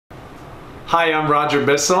Hi, I'm Roger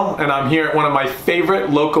Bissell, and I'm here at one of my favorite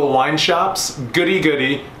local wine shops,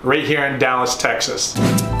 Goody, right here in Dallas, Texas.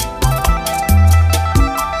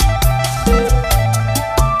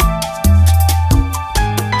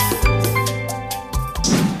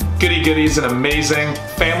 Goody is an amazing,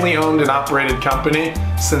 family-owned and operated company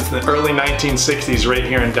since the early 1960s right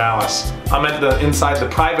here in Dallas. I'm inside the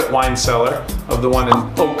private wine cellar of the one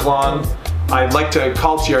in Oak Lawn. I'd like to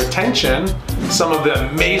call to your attention some of the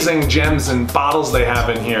amazing gems and bottles they have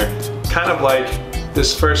in here. Kind of like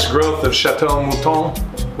this first growth of Chateau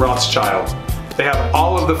Mouton Rothschild. They have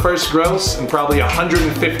all of the first growths and probably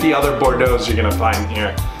 150 other Bordeaux's you're gonna find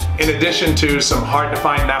here. In addition to some hard to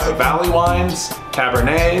find Napa Valley wines,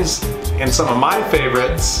 Cabernets, and some of my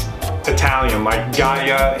favorites, Italian like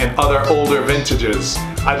Gaia and other older vintages.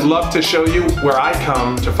 I'd love to show you where I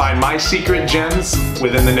come to find my secret gems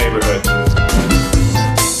within the neighborhood.